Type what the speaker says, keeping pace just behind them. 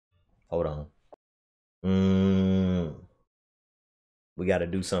Hold on. We got to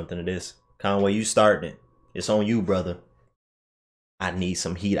do something to this. Conway, you starting it. It's on you, brother. I need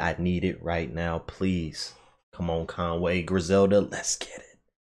some heat. I need it right now, please. Come on, Conway. Griselda, let's get it.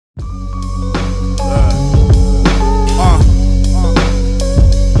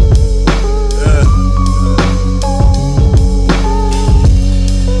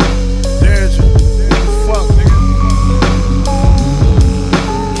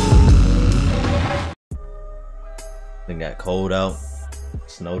 It got cold out.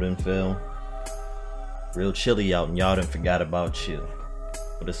 Snow done fell. Real chilly out, and y'all done forgot about chill.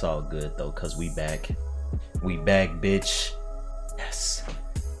 But it's all good though, cause we back. We back, bitch. Yes.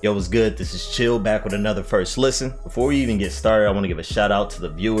 Yo, what's good? This is Chill, back with another first listen. Before we even get started, I want to give a shout out to the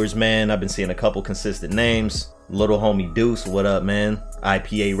viewers, man. I've been seeing a couple consistent names. Little homie Deuce, what up, man?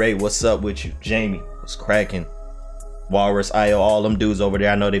 IPA Ray, what's up with you? Jamie, what's cracking? Walrus IO, all them dudes over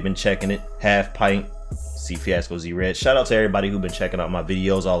there, I know they've been checking it. Half Pint, C Fiasco Z Red. Shout out to everybody who's been checking out my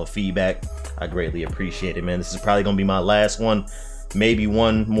videos, all the feedback. I greatly appreciate it, man. This is probably gonna be my last one. Maybe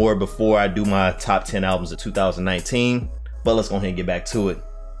one more before I do my top 10 albums of 2019. But let's go ahead and get back to it.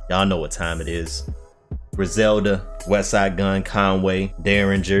 Y'all know what time it is. Griselda, Westside Gun, Conway,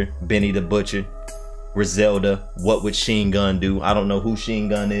 Derringer, Benny the Butcher. Griselda, What Would Sheen Gun Do? I don't know who Sheen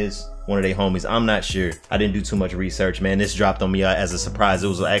Gun is. One of their homies. I'm not sure. I didn't do too much research, man. This dropped on me as a surprise. It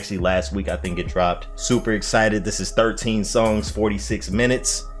was actually last week, I think it dropped. Super excited. This is 13 songs, 46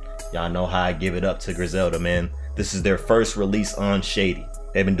 minutes. Y'all know how I give it up to Griselda, man. This is their first release on Shady.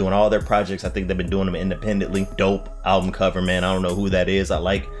 They've been doing all their projects. I think they've been doing them independently. Dope album cover, man. I don't know who that is. I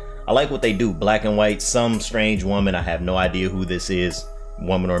like what they do. Black and white, some strange woman. I have no idea who this is,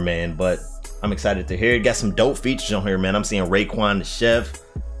 woman or man, but I'm excited to hear it. Got some dope features on here, man. I'm seeing Raekwon the Chef.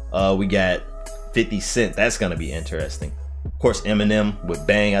 We got 50 Cent. That's gonna be interesting. Of course, Eminem with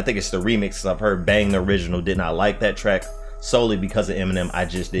Bang. I think it's the remix. I've heard Bang the original. Did not like that track solely because of Eminem. I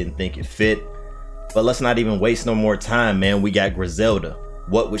just didn't think it fit. But let's not even waste no more time, man. We got Griselda,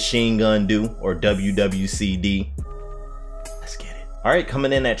 What Would Sheen Gun Do, or WWCD. Let's get it. All right,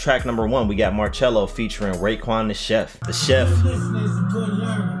 coming in at track number 1, we got Marcello featuring Raekwon the Chef. The Chef.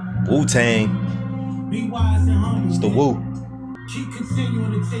 Wu-Tang. It's the Wu. Keep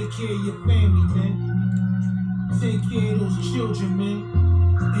continuing to take care of your family, man. Take care of those children, man.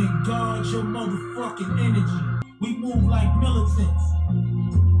 And guard your motherfucking energy. We move like militants.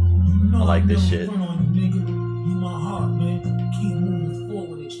 You know I like this shit. You, nigga. You my heart, man. Keep moving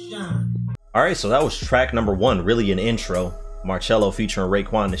forward and shine. All right, so that was track number 1. Really an intro. Marcello featuring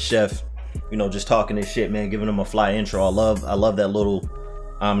Raekwon the Chef. You know, just talking this shit, man. Giving him a fly intro. I love that little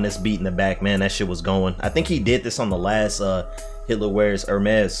ominous beat in the back, man. That shit was going. I think he did this on the last Hitler Wears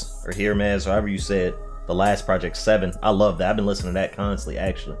Hermes, or Hermes, however you said, the last project 7. I love that. I've been listening to that constantly,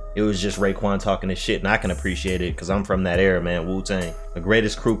 actually. It was just Raekwon talking this shit, and I can appreciate it because I'm from that era, man. Wu-Tang, the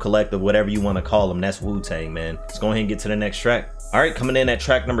greatest crew collective, whatever you want to call them. That's Wu-Tang, man. Let's go ahead and get to the next track. All right, coming in at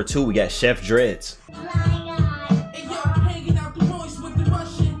track number 2, we got Chef Dreads.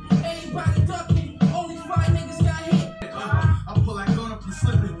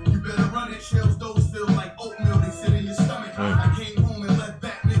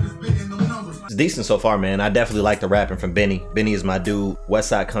 It's decent so far, man. I definitely like the rapping from Benny. Benny is my dude.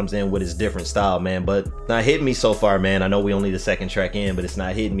 Westside comes in with his different style, man, but it's not hitting me so far, man. I know we only the second track in, but it's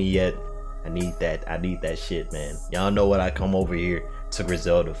not hitting me yet. I need that shit, man. Y'all know what I come over here to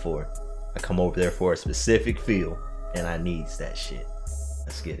Griselda for. I come over there for a specific feel, and I needs that shit.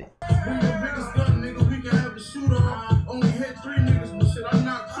 Let's get it.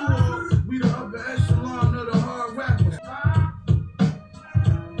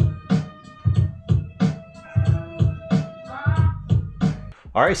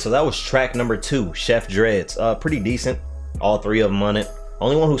 All right, so that was track number 2, Chef Dreads. Pretty decent. All 3 of them on it.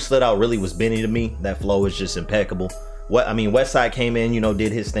 Only one who stood out really was Benny to me. That flow is just impeccable. Westside came in, you know,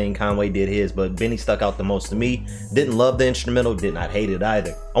 did his thing. Conway did his, but Benny stuck out the most to me. Didn't love the instrumental, did not hate it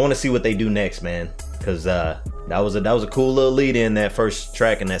either. I want to see what they do next, man, because that was a cool little lead in that first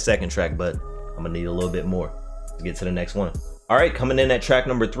track and that second track, but I'm gonna need a little bit more to get to the next one. All right, coming in at track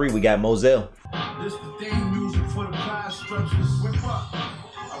number 3, we got Moselle. This the theme music for the class structures.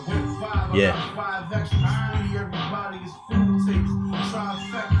 Yeah. Everybody is fingertips.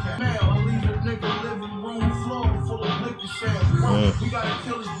 Trifecta. I leave a nigga living room floor full of liquor shells. We gotta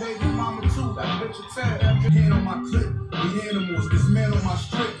kill this baby mama too. That bitch a tag. Hand on my clip. We animals. This man on my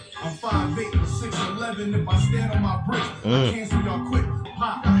strip. I'm 5'8", 6'11". If I stand on my bricks, I cancel y'all quick.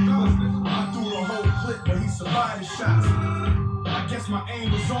 Pop. I threw the whole clip, but he survived the shots. I guess my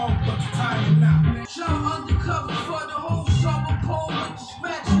aim was on, but the timing not. Jump undercover for the whole summer pole with the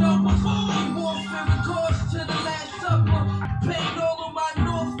scratch number.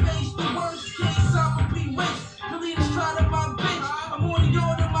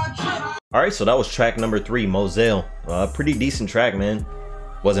 Alright, so that was track number 3, Moselle. Pretty decent track, man.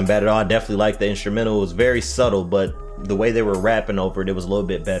 Wasn't bad at all. I definitely liked the instrumental. It was very subtle, but the way they were rapping over it, it was a little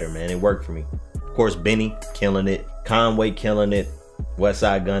bit better, man. It worked for me. Of course, Benny killing it. Conway killing it.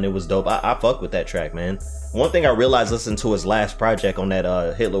 Westside Gunn, it was dope. I fuck with that track, man. One thing I realized listening to his last project on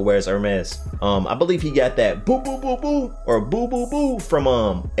that Hitler Wears Hermes, I believe he got that boo boo boo boo or boo boo boo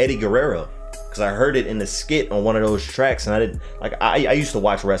from Eddie Guerrero. Cause I heard it in the skit on one of those tracks, and I didn't like. I used to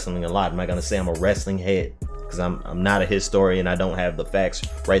watch wrestling a lot. I'm not gonna say I'm a wrestling head, cause I'm not a historian. I don't have the facts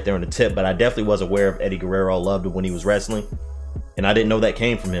right there on the tip, but I definitely was aware of Eddie Guerrero. Loved it when he was wrestling, and I didn't know that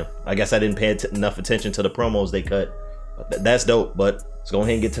came from him. I guess I didn't pay enough attention to the promos they cut. But that's dope. But let's go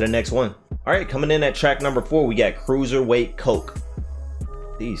ahead and get to the next one. All right, coming in at track number 4, we got Cruiserweight Coke.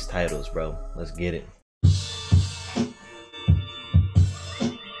 These titles, bro. Let's get it.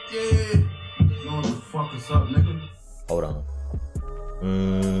 Up, nigga. Hold on.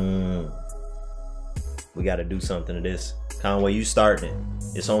 We gotta do something to this. Conway, you starting it.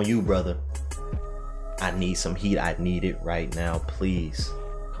 It's on you, brother. I need some heat. I need it right now, please.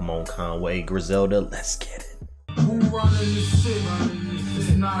 Come on, Conway. Griselda, let's get it. Who running this shit? It's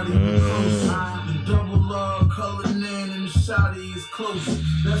not even close. The double colored in and the Shady is close.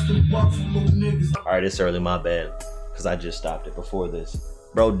 That's the Buffalo niggas. Alright, it's early, my bad. Cause I just stopped it before this.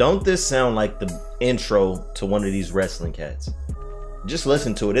 Bro, don't this sound like the intro to one of these wrestling cats? Just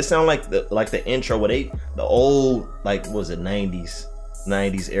listen to it. It sounds like the intro with the old, like, what was it, 90s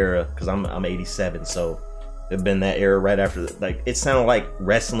era, because I'm 87, so it'd been that era right after like it sounded like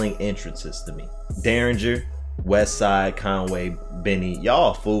wrestling entrances to me. Derringer, Westside, Conway, Benny,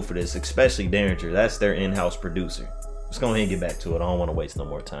 y'all fool for this, especially Derringer. That's their in-house producer. Let's go ahead and get back to it. I don't want to waste no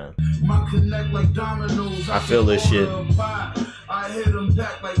more time. I feel this shit. I hit them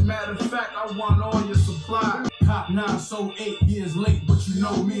back like matter of fact, I want all your supply. Cop 9, so 8 years late, but you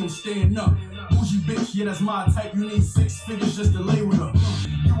know me, I'm staying up. Bougie bitch, yeah, that's my type. You need 6 figures just to lay with her.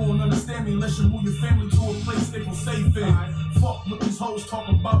 You won't understand me unless you move your family to a place they feel safe in. Fuck what these hoes talk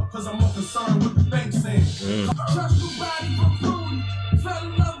about, cause I'm more concerned with the bank saying. Trust nobody but Rudy. Fell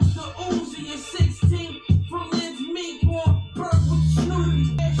in love with the Uzi at 16. From Liz Meek on birth with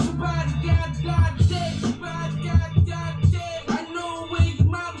Snoopy. Somebody got dead. Somebody got dead. I know where your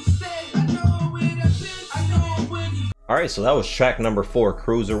mama stay. I know where that bitch. I know where you. Alright, so that was track number 4,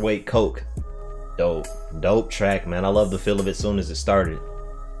 Cruiserweight Coke. Dope track, man. I love the feel of it as soon as it started.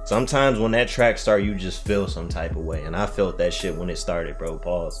 Sometimes when that track starts, you just feel some type of way, and I felt that shit when it started, bro.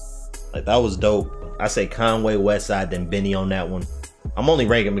 Pause. Like, that was dope. I say Conway, Westside, then Benny on that one. I'm only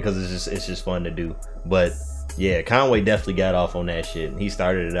ranking because it's just fun to do. But yeah, Conway definitely got off on that shit. He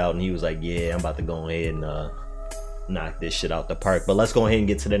started it out and he was like, yeah, I'm about to go ahead and knock this shit out the park. But let's go ahead and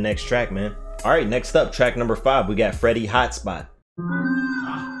get to the next track, man. All right, next up, track number 5, we got Freddie Hotspot.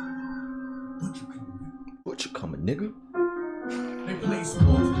 What you coming, nigga? They play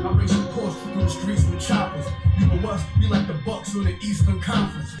sports. I race some Porsche through the streets with choppers. You know us, we like the Bucks on the Eastern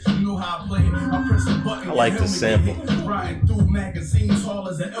Conference. You know how I play it. I press a button. I like the sample. Riding through magazines, tall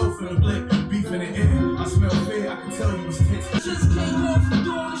as an elf in a blick. Beef in the air. I smell fear. I can tell you it's tits. Just came off from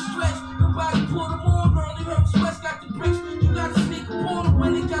doing the stretch. Nobody put them on early. Herbs West got the bricks. You got to sneak up on them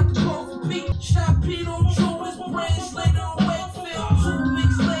when they got the call for Pete. Shot Pete on Joe, his brains later on Wakefield. 2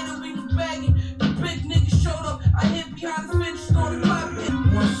 weeks later, we was bagging. The big nigga showed up. I hit behind the fence, started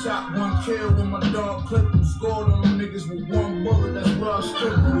clapping. 1 shot, 1 kill when my dog clipped him. Scored on them niggas with 1 bullet. That's where I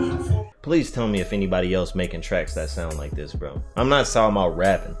stripped him. Please tell me if anybody else making tracks that sound like this, bro. I'm not talking about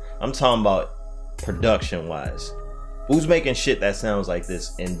rapping. I'm talking about production-wise. Who's making shit that sounds like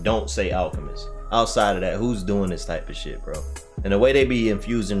this? And don't say Alchemist. Outside of that, who's doing this type of shit, bro? And the way they be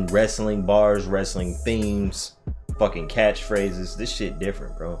infusing wrestling bars, wrestling themes, fucking catchphrases, this shit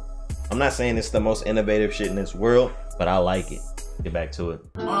different, bro. I'm not saying it's the most innovative shit in this world, but I like it. Get back to it.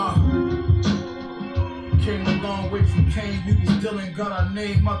 Came a long way from Kane, we was dealing, got our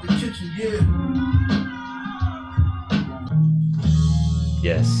name out the kitchen, yeah.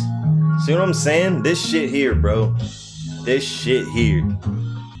 Yes. See what I'm saying? This shit here, bro. This shit here.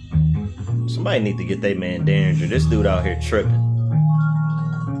 Somebody need to get that man Derringer. This dude out here tripping.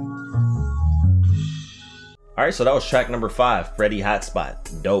 Alright, so that was track number 5, Freddie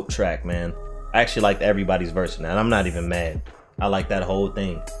Hotspot. Dope track, man. I actually liked everybody's verse in that. I'm not even mad. I like that whole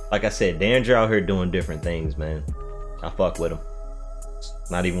thing. Like I said, Derringer out here doing different things, man. I fuck with him.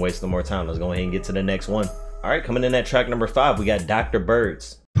 Not even wasting more time. Let's go ahead and get to the next one. Alright, coming in at track number 5, we got Dr.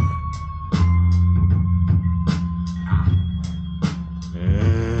 Birds.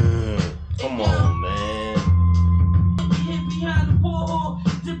 Come on, man.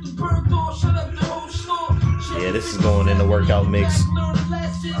 Yeah, this is going in the workout mix.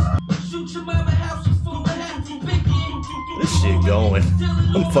 shoot your mama house full of happy picking. This shit going.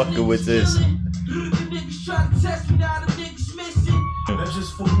 I'm fucking with this. Niggas try to test me, now the niggas missing. That's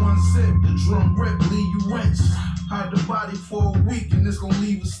just for one sip. The drum rip leave you rinsed. Hide the body for a week and it's gonna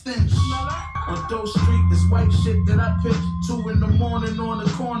leave a stench. On those street, this white shit that I picked. 2 in the morning on the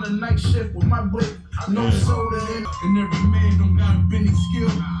corner, night shift with my blick. No soda in. And every man don't got a bending skill.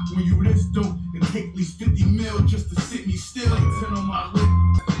 When you this dope, it take at least 50 mil just to sit me still. 10 on my lip.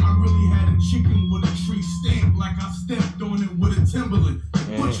 I really had a chicken with a tree stamp, like I stepped on it with a Timberland.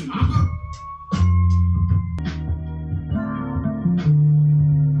 Butcher, nigga.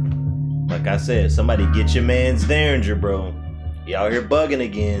 Like I said, somebody get your man's Derringer, bro. He out here bugging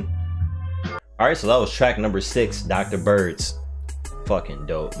again. Alright, so that was track number 6, Dr. Birds. Fucking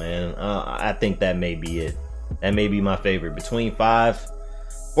dope, man. I think that may be it. That may be my favorite. Between 4,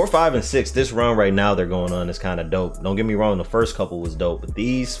 5, and 6, this run right now they're going on is kind of dope. Don't get me wrong, the first couple was dope. But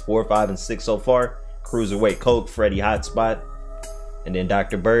these 4, 5, and 6 so far, Cruiserweight Coke, Freddie Hotspot, and then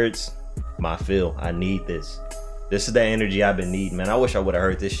Dr. Birds, my feel. I need this. This is the energy I've been needing, man. I wish I would have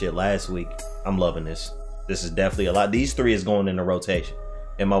heard this shit last week. I'm loving this. This is definitely a lot. These 3 is going in the rotation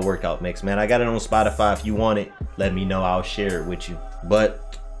in my workout mix, man. I got it on Spotify. If you want it, let me know. I'll share it with you.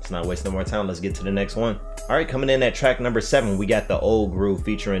 But let's not waste no more time. Let's get to the next one. All right, coming in at track number 7, we got the Old Groove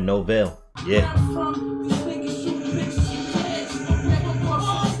featuring Novell. Yeah.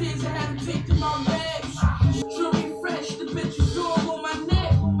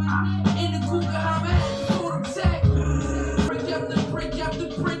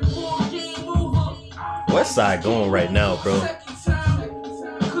 West Side going right now, bro.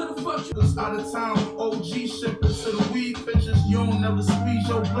 Out of town, OG shipping to the weed bitches. You don't never squeeze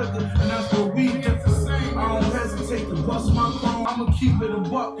your blicker, and that's where we differ. I don't hesitate to bust my chrome. I'ma keep it a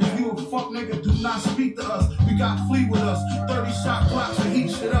buck. If you a fuck nigga, do not speak to us. We got fleet with us. 30 shot clocks and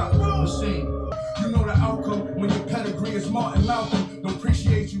heat shit up. Machine. You know the outcome when your pedigree is Martin Malcolm. Don't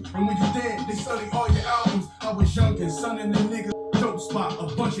appreciate you, and when you dead, they study all your albums. I was young and son and the nigga dope spot.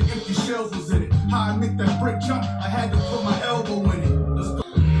 A bunch of empty shells was in it. How I make that brick jump, I had to put my elbow in it. Let's go.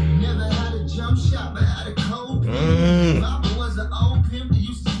 Never had a jump shot, but had a cold pimp. Papa was an old pimp that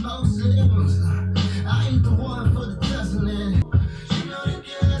used to smoke cigarettes. I ain't the one for the testing in. You know the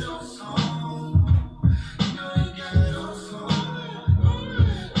ghetto song. You know the ghetto song.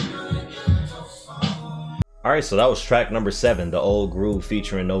 You know the ghetto song. Alright, so that was track number 7, the Old Groove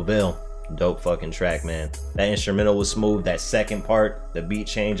featuring Novell. Dope fucking track, man. That instrumental was smooth. That second part, the beat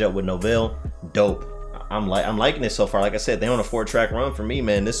change up with Novell, dope. I'm liking it so far. Like I said, they on a 4-track run for me,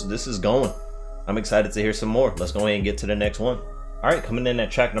 man. This is going. I'm excited to hear some more. Let's go ahead and get to the next one. All right, coming in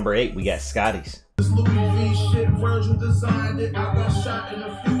at track number 8, we got Scotty's. This Louis V shit, Virgil designed it. I got shot and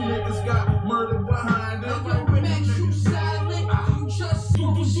a few niggas got murdered behind it.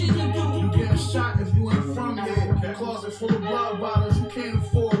 You get shot if you ain't from here. Closet full of blood bottles, you can't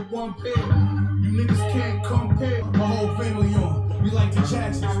afford one pair. You niggas can't compare. My whole family on. We like the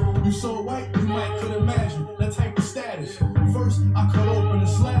Jacksons. You so white, you might could imagine that type of status. First, I cut open the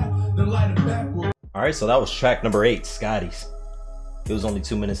slab, then light it backward. All right, so that was track number 8, Scotty's. It was only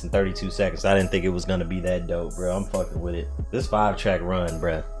 2 minutes and 32 seconds. I didn't think it was gonna be that dope, bro. I'm fucking with it. This 5-track run,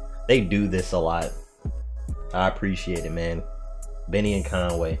 bro. They do this a lot. I appreciate it, man. Benny and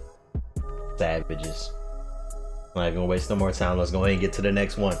Conway, savages. I'm not even gonna waste no more time. Let's go ahead and get to the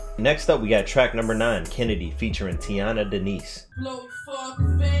next one. Next up, we got track number 9, Kennedy featuring Tiana Denise. Blow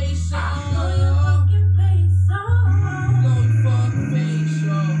fucking face off. Blow your fucking face off. Blow your fucking face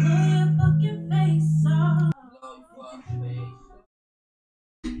off. Blow your fucking face off. Blow your fucking face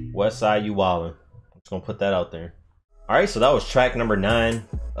off. West Side, you wildin'. I'm just gonna put that out there. All right, so that was track number 9.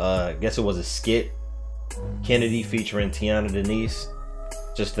 I guess it was a skit. Kennedy featuring Tiana Denise.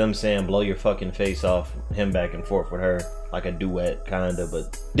 Just them saying blow your fucking face off, him back and forth with her, like a duet kinda,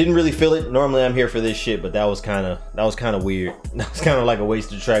 but didn't really feel it. Normally I'm here for this shit, but that was kinda weird. That was kinda like a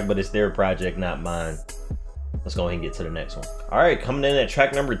wasted track, but it's their project, not mine. Let's go ahead and get to the next one. Alright, coming in at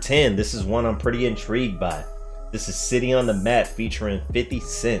track number 10. This is one I'm pretty intrigued by. This is City on the Mat featuring 50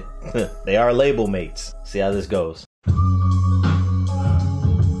 Cent. They are label mates. See how this goes.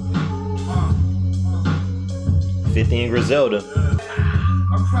 50 and Griselda.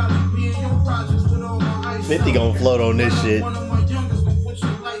 50 gonna float on this shit.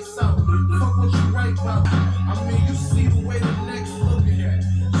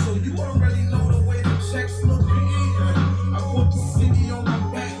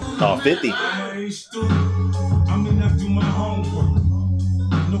 Oh, 50. I'm enough do my homework.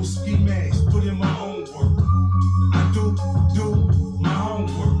 No ski mask, put in my own work. I do my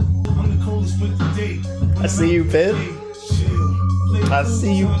homework. I'm the coldest with the day. I see you, Pip. I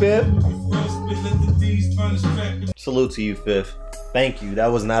see you, Pip. let the D's turn us back. Salute to you, Fifth. Thank you. That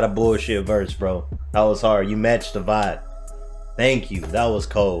was not a bullshit verse, bro. That was hard. You matched the vibe. Thank you. That was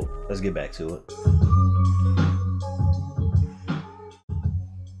cold. Let's get back to it.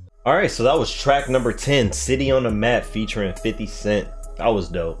 Alright, so that was track number 10, City on the Map, featuring 50 Cent. That was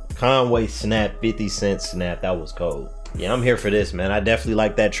dope. Conway snapped, 50 Cent snapped. That was cold. Yeah, I'm here for this, man. I definitely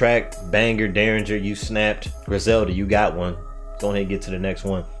like that track. Banger, Derringer, you snapped. Griselda, you got one. Go ahead and get to the next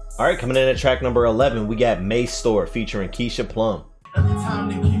one. Alright, coming in at track number 11, we got May Store featuring Keisha Plum. Every time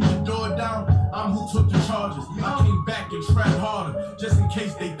they keep the door down, I'm who took the charges. I came back and tried harder, just in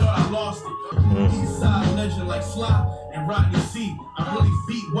case they thought I lost it. Eastside legend like Sly and Rodney C. I really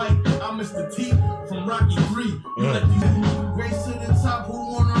beat white. I'm Mr. T from Rocky 3. You let these race to the top,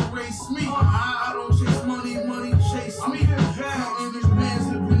 who wanna race me? I don't chase money, money chase me. Counting his bands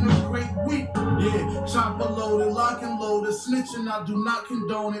have been a great week. Yeah, chopper loaded, lock and loaded, snitching. I do not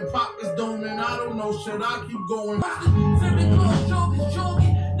condone it. Pockets doming, I don't know shit. I keep going. Very close,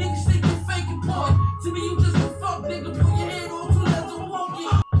 jogging. Niggas think you fake it, boy. To me, you just a fuck, nigga. Put your head on 2 legs and walk it.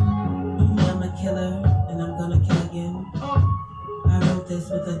 I'm a killer, and I'm gonna kill again. I wrote this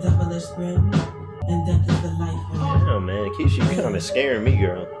with a double-ish grin, and death is the life. Yeah, man, Keisha, you kind of scaring me,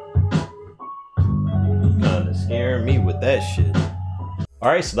 girl. Kind of scaring me with that shit.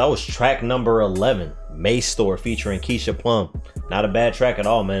 Alright, so that was track number 11, May Store featuring Keisha Plum. Not a bad track at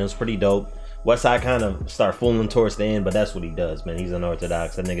all, man. It was pretty dope. Westside kind of start fooling towards the end, but that's what he does, man. He's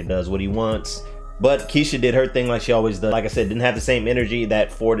unorthodox. That nigga does what he wants. But Keisha did her thing like she always does. Like I said, didn't have the same energy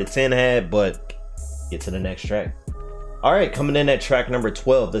that 4 to 10 had, but get to the next track. Alright, coming in at track number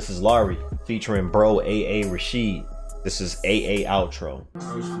 12, this is Laurie featuring Bro AA Rashid. This is AA Outro. First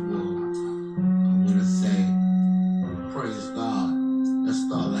of all, I'm gonna say, praise God. Let's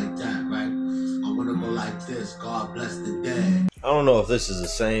start like that, right? I'm gonna go like this. God bless the dead. I don't know if this is the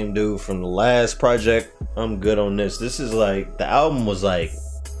same dude from the last project. I'm good on this. This is like, the album was like,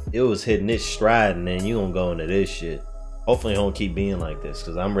 it was hitting its stride, and then you gonna go into this shit. Hopefully it don't keep being like this,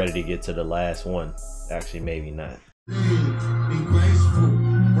 because I'm ready to get to the last one. Actually, maybe not. Be graceful.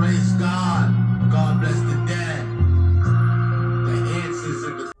 Praise God. God bless the dead. The answers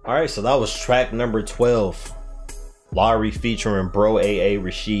in the... Alright, so that was track number 12. Laurie featuring Bro AA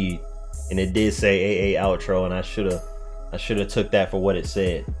Rashid. And it did say AA Outro, and I should have took that for what it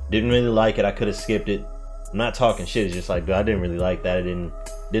said. Didn't really like it. I could have skipped it. I'm not talking shit. It's just like, I didn't really like that. I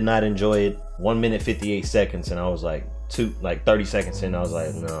did not enjoy it. 1 minute 58 seconds, and I was like 30 seconds in. I was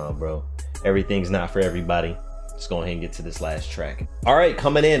like, no, bro. Everything's not for everybody. Let's go ahead and get to this last track. All right,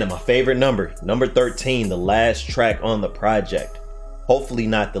 coming in at my favorite number 13, the last track on the project. Hopefully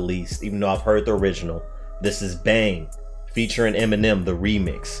not the least, even though I've heard the original. This is Bang featuring Eminem, the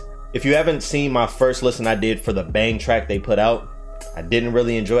remix. If you haven't seen my first listen I did for the Bang track they put out, I didn't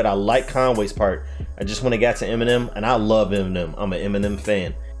really enjoy it. I like Conway's part. I just when it got to Eminem, and I love Eminem. I'm an Eminem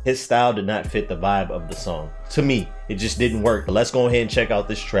fan. His style did not fit the vibe of the song. To me, it just didn't work. But let's go ahead and check out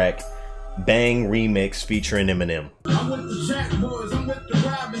this track. Bang remix featuring Eminem. I'm with the Jack Boys, I'm with the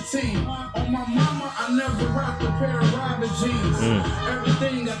Robin team. On my mama, I never rocked a pair of Robin jeans.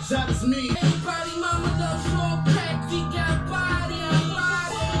 Everything I got is me. Everybody, mama loves short pack. We got body on body.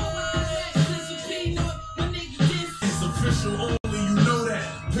 It's official only, you know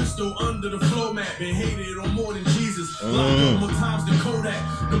that. Pistol under the floor mat. Been hated on more than Jesus. Locked up more times than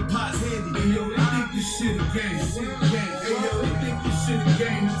Kodak. The pot's handy. Hey, yo, they think this shit a game. Hey, yo, they think this shit a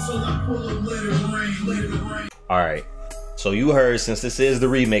game. Until I pull up, let it rain. Alright, so you heard, since this is the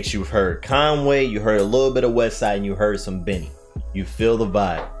remix, you've heard Conway, you heard a little bit of Westside, and you heard some Benny. You feel the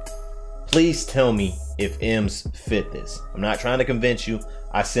vibe. Please tell me if M's fit this. I'm not trying to convince you.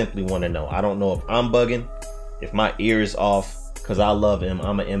 I simply want to know. I don't know if I'm bugging, if my ear is off, because I love him.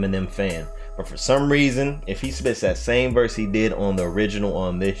 I'm an Eminem fan. But for some reason, if he spits that same verse he did on the original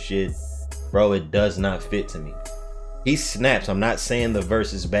on this shit, bro, it does not fit to me. He snaps. I'm not saying the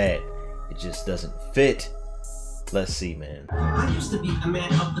verse is bad. It just doesn't fit. Let's see, man. I used to be a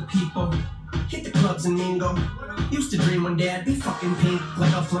man of the people. Hit the clubs and mingle. Used to dream one day I'd be fucking pink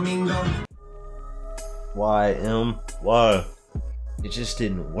like a flamingo. Why, M? Why? It just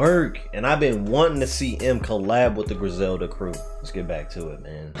didn't work. And I've been wanting to see M collab with the Griselda crew. Let's get back to it,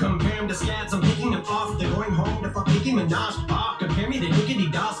 man. Compare him to scats, I'm picking them off. They're going home to fuck Nicki Minaj. Ah, compare me to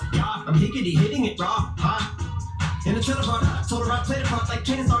Hickety Doss. Yeah, I'm hickety hitting it raw. Ha. In the trailer park, told her I played a part like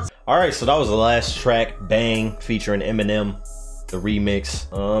chainsaws. Alright, so that was the last track, Bang, featuring Eminem, the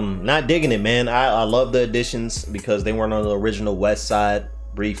remix. Not digging it, man. I love the additions because they weren't on the original Westside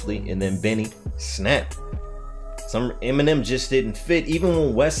briefly, and then Benny, snap. Some Eminem just didn't fit, even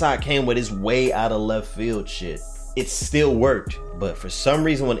when Westside came with his way out of left field shit. it still worked. But for some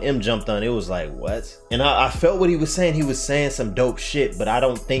reason when M jumped on, it was like, what? And I felt what he was saying. He was saying some dope shit, but I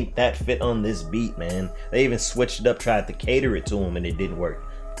don't think that fit on this beat, man. They even switched it up, tried to cater it to him, and it didn't work.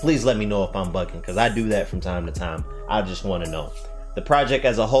 Please let me know if I'm bugging, because I do that from time to time. I just want to know. The project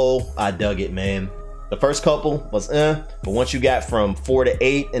as a whole, I dug it, man. The first couple was but once you got from 4 to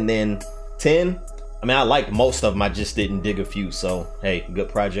 8 and then 10, I mean, I liked most of them. I just didn't dig a few. So, hey, good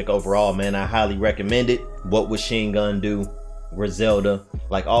project overall, man. I highly recommend it. What Would Machine Gun Do? Griselda.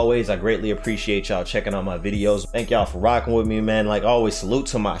 Like always, I greatly appreciate y'all checking out my videos. Thank y'all for rocking with me, man. Like always, salute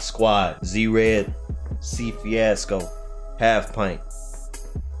to my squad. Z-Red, C Fiasco, Half Pint.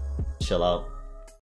 Chill out.